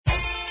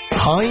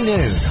High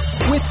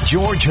Noon with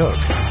George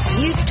Hook.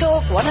 News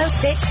Talk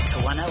 106 to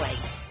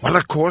 108. Well,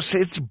 of course,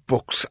 it's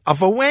Books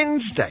of a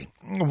Wednesday,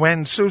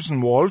 when Susan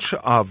Walsh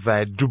of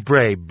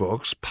Dubray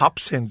Books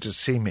pops in to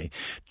see me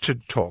to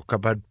talk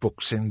about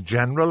books in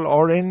general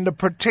or in the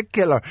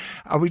particular.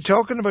 Are we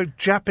talking about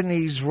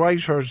Japanese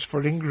writers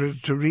for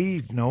Ingrid to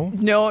read, no?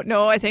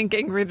 No, I think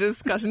Ingrid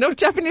has got enough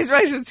Japanese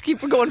writers to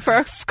keep her going for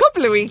a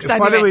couple of weeks.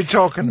 What are we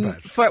talking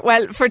about?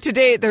 For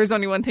today, there's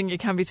only one thing you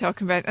can be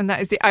talking about, and that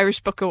is the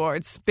Irish Book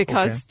Awards,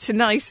 because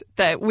tonight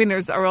the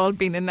winners are all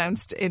being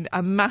announced in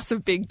a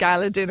massive big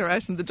gala dinner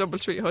out in the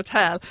Doubletree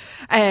Hotel.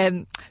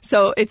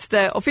 So it's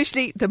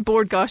officially the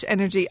Bord Gáis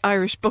Energy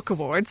Irish Book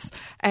Awards.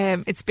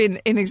 It's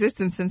been in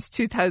existence since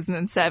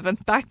 2007.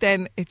 Back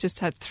then it just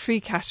had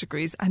 3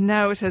 categories, and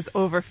now it has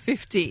over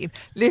 15,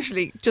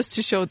 literally just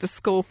to show the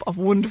scope of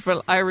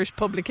wonderful Irish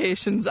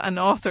publications and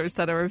authors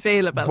that are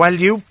available. Well,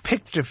 you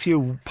picked a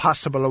few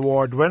possible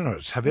award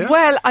winners, have you?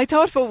 Well, I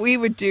thought what we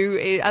would do,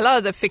 a lot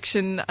of the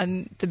fiction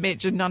and the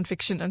major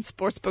non-fiction and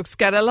sports books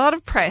get a lot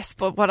of press,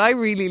 but what I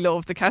really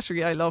love, the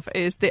category I love,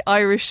 is the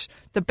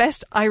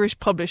best Irish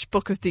published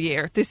book of the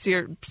year, this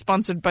year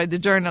sponsored by the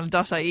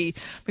journal.ie,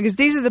 because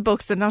these are the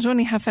books that not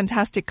only have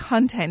fantastic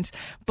content,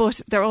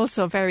 but they're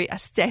also very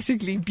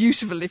aesthetically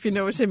beautiful, if you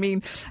know what I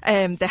mean.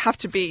 They have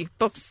to be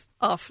books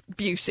of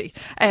beauty.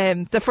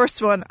 The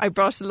first one I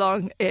brought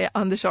along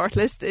on the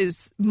shortlist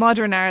is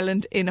Modern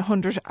Ireland in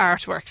 100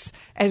 Artworks,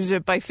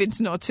 edited by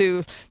Fintan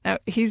O'Toole. Now,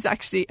 he's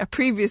actually a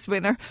previous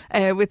winner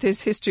with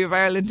his History of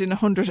Ireland in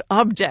 100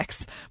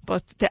 Objects,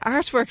 but the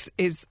Artworks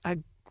is a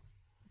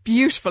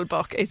beautiful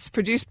book. It's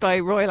produced by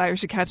Royal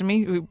Irish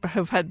Academy, who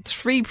have had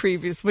 3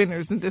 previous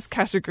winners in this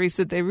category,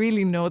 so they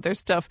really know their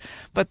stuff.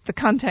 But the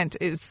content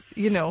is,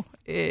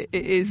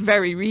 is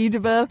very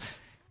readable.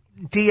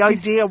 The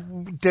idea,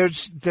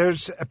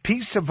 there's a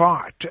piece of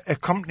art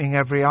accompanying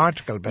every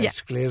article,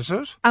 basically, is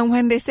it? And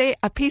when they say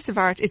a piece of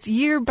art, it's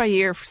year by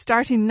year,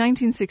 starting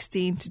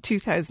 1916 to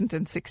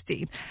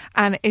 2016.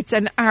 And it's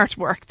an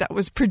artwork that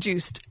was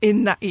produced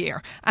in that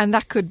year. And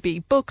that could be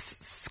books,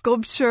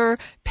 sculpture,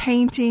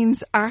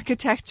 paintings,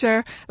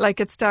 architecture. Like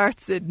it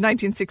starts in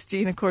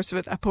 1916, of course,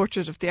 with a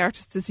portrait of the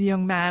artist as a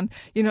young man.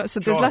 So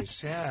there's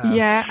lots.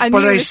 Yeah. And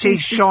but I see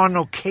Sean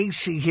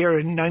O'Casey here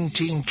in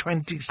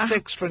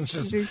 1926, for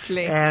instance. Absolutely.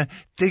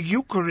 The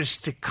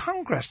Eucharistic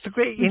Congress, the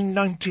great in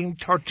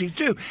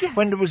 1932,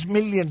 when there was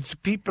millions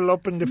of people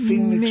up in the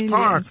Phoenix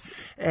Park.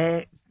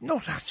 No,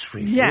 that's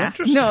really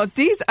interesting. No,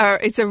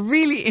 it's a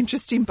really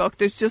interesting book.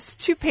 There's just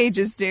 2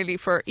 pages nearly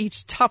for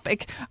each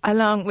topic,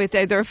 along with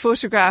either a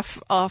photograph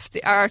of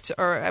the art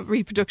or a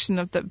reproduction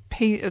of the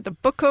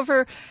book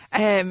cover.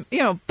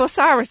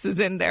 Busaris is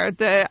in there,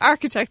 the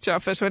architecture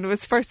of it when it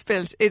was first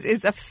built. It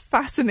is a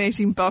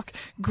fascinating book,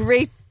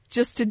 great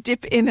just to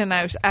dip in and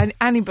out, and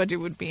anybody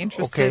would be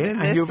interested in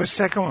this. And you have a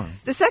second one?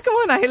 The second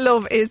one I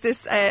love is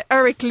this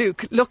Eric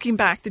Luke, Looking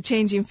Back, The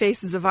Changing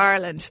Faces of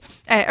Ireland.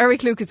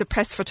 Eric Luke is a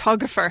press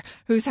photographer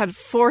who's had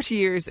 40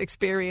 years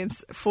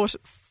experience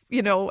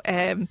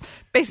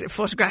basically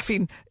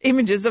photographing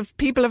images of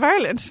people of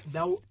Ireland.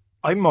 Now,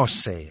 I must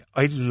say,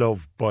 I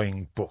love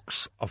buying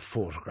books of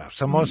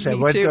photographs. I must say,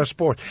 whether they're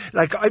sport.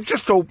 Like, I've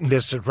just opened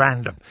this at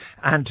random,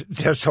 and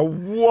there's a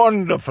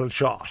wonderful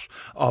shot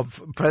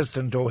of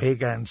President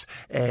O'Higgins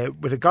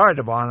with a Guard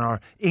of Honour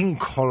in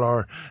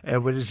colour,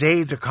 with his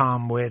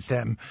aide-de-camp with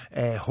him,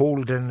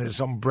 holding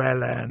his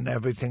umbrella and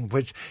everything,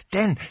 which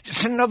then,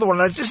 it's another one.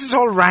 This is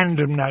all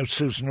random now,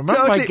 Susan.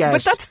 Remember my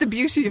guest? But that's the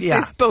beauty of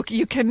this book.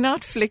 You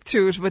cannot flick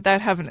through it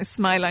without having a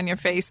smile on your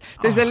face.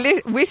 There's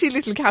a witty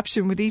little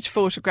caption with each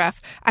photograph,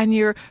 and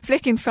you're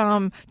flicking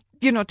from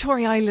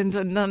Tory Island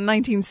in the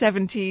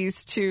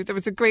 1970s to, there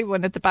was a great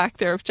one at the back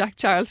there of Jack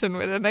Charlton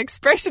with an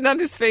expression on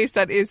his face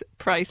that is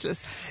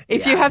priceless.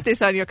 If you have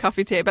this on your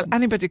coffee table,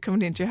 anybody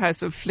coming into your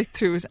house will flick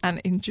through it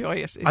and enjoy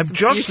it. I'm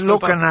just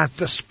looking at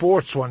the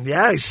sports one.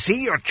 Yeah, I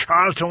see your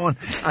Charlton one.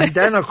 And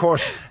then, of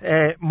course,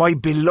 my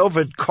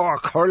beloved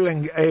Cork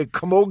hurling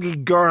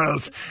camogie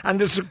girls. And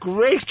there's a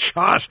great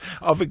shot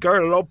of a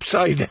girl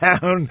upside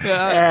down.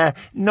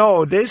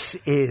 No, this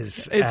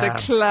is... It's a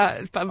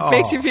class. It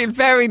makes you feel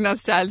very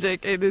nostalgic.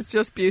 It is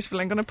just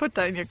beautiful. I'm going to put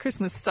that in your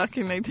Christmas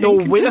stocking, I think. No,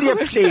 will you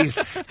please?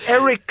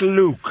 Eric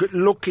Luke,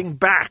 Looking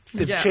Back,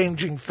 The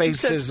Changing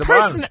Faces of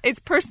Ireland. It's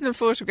personal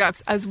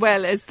photographs as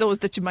well as those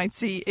that you might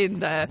see in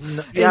the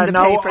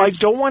papers. I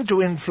don't want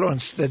to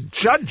influence the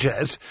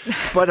judges,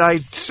 but I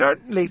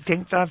certainly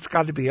think that's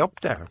got to be up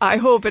there. I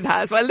hope it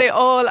has. Well, they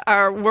all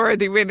are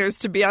worthy winners,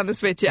 to be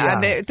honest with you.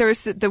 Yeah. And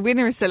the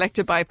winner is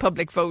selected by a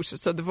public vote.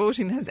 So the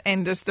voting has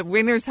ended. The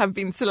winners have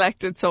been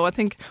selected. So I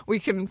think we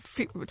can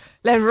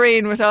let it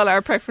rain with all all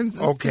our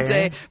preferences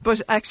today.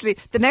 But actually,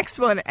 the next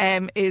one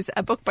is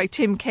a book by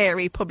Tim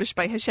Carey, published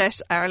by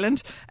Hachette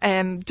Ireland,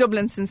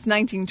 Dublin since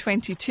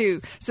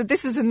 1922. So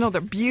this is another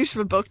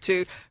beautiful book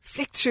to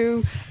flick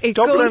through.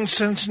 Dublin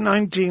since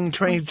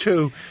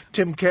 1922.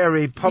 Tim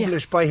Carey,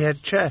 published by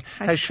Hachette.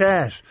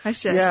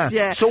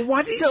 Yeah. So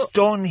what he's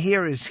done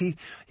here is he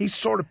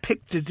sort of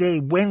picked a day,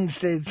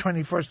 Wednesday, the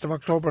 21st of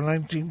October,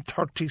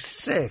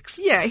 1936.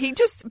 Yeah, he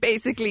just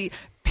basically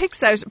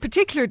picks out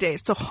particular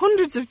dates, so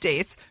hundreds of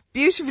dates,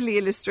 beautifully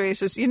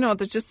illustrated. You know,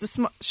 there's just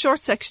a short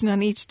section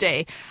on each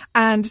day,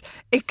 and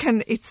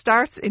it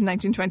starts in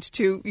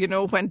 1922. You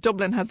know, when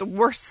Dublin had the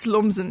worst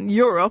slums in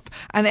Europe,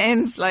 and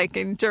ends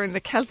during the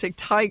Celtic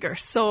Tiger.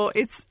 So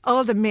it's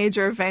all the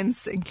major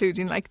events,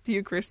 including like the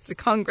Eucharistic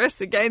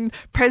Congress, again,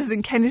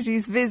 President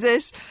Kennedy's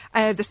visit,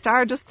 the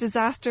Stardust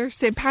disaster,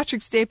 St.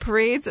 Patrick's Day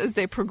parades as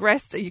they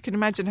progressed. You can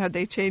imagine how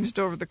they changed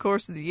over the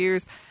course of the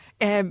years.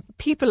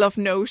 People of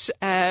note,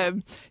 like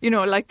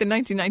the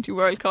 1990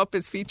 World Cup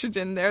is featured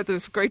in there.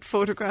 There's a great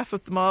photograph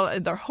of them all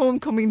in their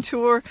homecoming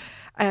tour.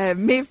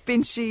 Maeve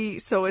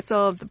Binchy, so it's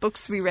all the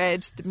books we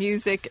read, the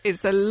music.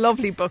 It's a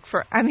lovely book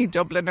for any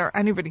Dubliner,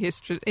 anybody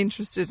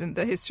interested in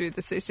the history of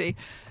the city.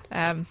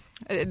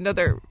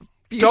 Another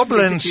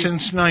Dublin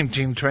since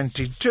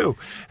 1922.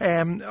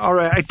 All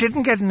right, I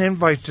didn't get an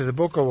invite to the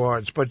book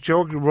awards, but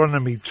Joe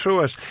running me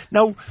through it.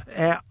 Now,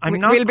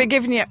 We'll be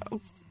giving you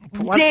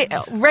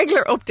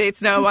regular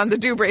updates now on the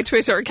Dubray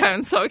Twitter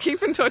account, so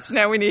keep in touch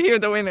now when you hear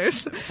the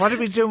winners. What are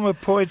we doing with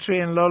poetry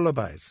and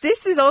lullabies?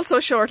 This is also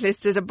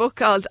shortlisted, a book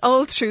called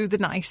All Through the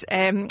Night,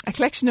 a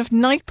collection of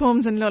night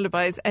poems and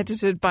lullabies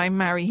edited by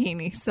Mary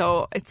Heaney.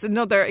 So it's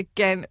another,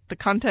 again, the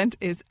content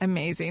is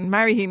amazing.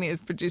 Mary Heaney has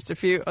produced a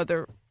few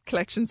other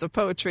collections of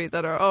poetry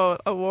that are all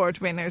award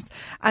winners,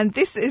 and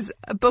this is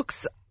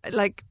books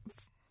like,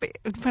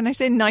 when I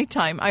say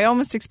nighttime, I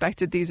almost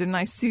expected these a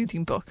nice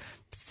soothing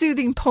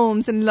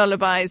poems and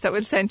lullabies that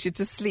will send you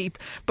to sleep,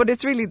 but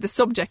it's really the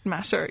subject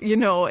matter. You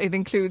know, it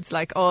includes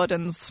like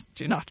Auden's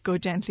 "Do not go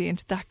gently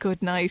into that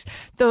good night,"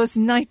 those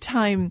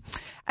nighttime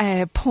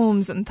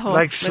poems and thoughts.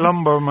 Like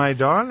 "Slumber, my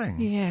darling."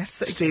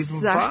 Yes, Stephen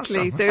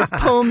exactly. Foster. There's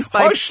poems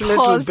by Hush, Paul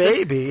little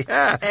baby.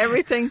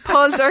 Everything.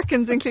 Paul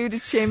Durkin's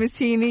included, Seamus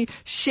Heaney,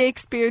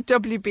 Shakespeare,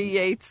 W.B.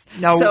 Yeats.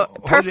 Now, so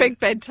perfect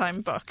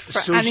bedtime book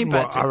for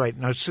anybody. All right,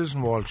 now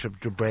Susan Walsh of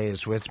Dubray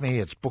is with me.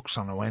 It's Books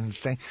on a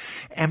Wednesday.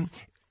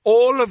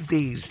 All of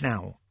these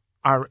now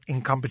are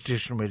in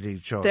competition with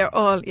each other.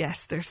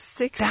 There's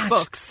six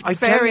books.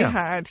 Very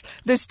hard.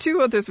 There's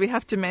two others we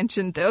have to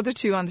mention. The other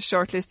two on the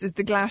shortlist is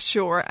The Glass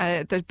Shore,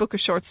 the book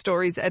of short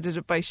stories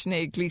edited by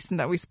Sinead Gleeson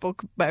that we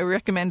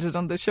recommended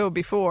on the show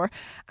before.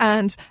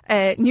 And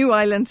New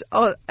Island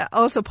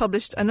also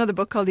published another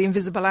book called The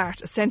Invisible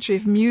Art, A Century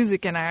of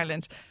Music in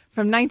Ireland,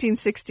 from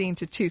 1916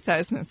 to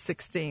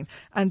 2016.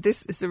 And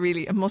this is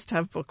really a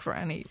must-have book for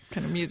any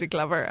kind of music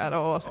lover at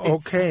all.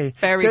 Okay.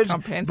 Very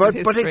comprehensive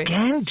history. But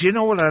again, do you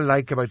know what I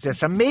like about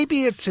this? And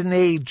maybe it's an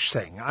age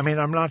thing. I mean,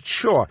 I'm not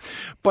sure.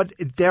 But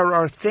there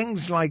are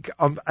things like,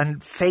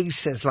 and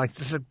faces, like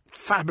there's a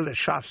fabulous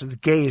shots of the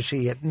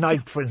Gaiety at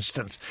night, for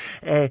instance.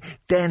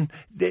 Then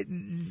the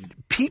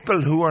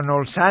people who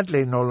are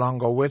sadly no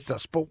longer with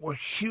us, but were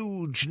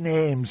huge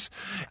names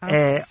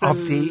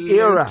of the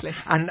era.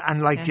 And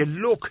you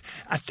look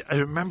at, I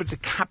remember the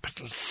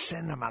Capitol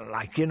Cinema,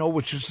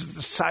 which is at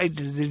the side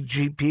of the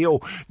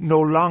GPO, no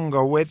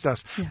longer with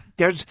us. Yeah.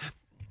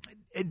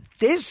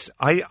 There's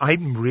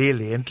I'm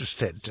really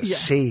interested to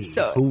see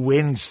who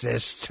wins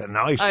this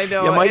tonight. I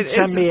know. You might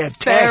send me a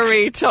text.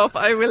 Very tough.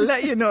 I will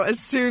let you know as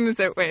soon as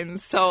it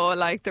wins. So,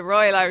 the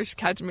Royal Irish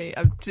Academy,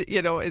 and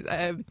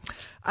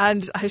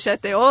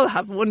Hachette, they all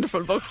have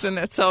wonderful books in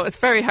it. So it's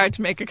very hard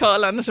to make a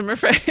call on it, I'm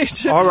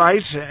afraid. All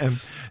right.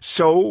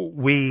 So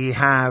we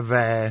have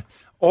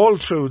All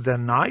Through the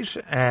Night,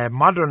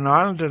 Modern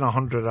Ireland in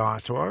 100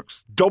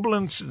 Artworks,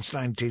 Dublin since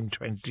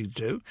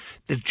 1922,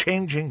 The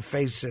Changing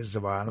Faces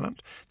of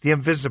Ireland, The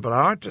Invisible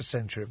Art, A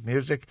Century of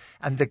Music,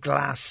 and The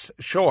Glass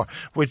Shore,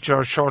 which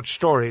are short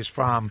stories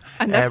from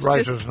and that's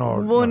writers just in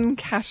order. One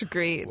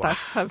category that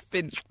have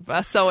been,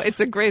 so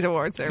it's a great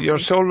award ceremony. You're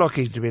so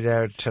lucky to be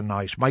there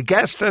tonight. My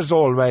guest, as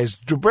always,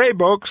 Dubray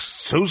Books,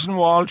 Susan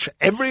Walsh,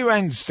 every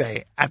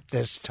Wednesday at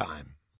this time.